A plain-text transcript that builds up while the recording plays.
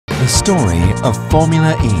story of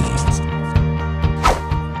Formula E.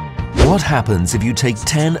 What happens if you take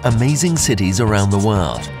 10 amazing cities around the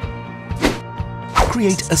world?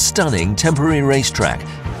 Create a stunning temporary racetrack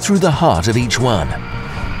through the heart of each one.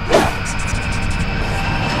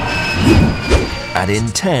 Add in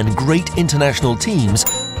 10 great international teams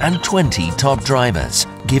and 20 top drivers.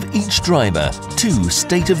 Give each driver 2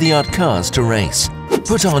 state-of-the-art cars to race.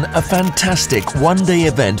 Put on a fantastic one-day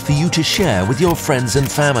event for you to share with your friends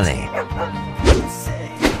and family.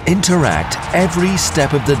 Interact every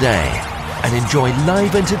step of the day and enjoy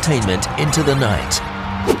live entertainment into the night.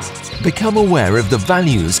 Become aware of the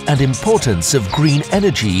values and importance of green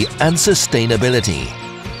energy and sustainability.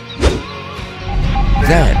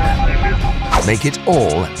 Then, make it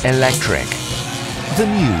all electric. The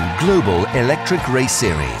new Global Electric Race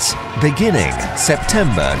Series, beginning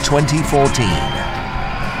September 2014.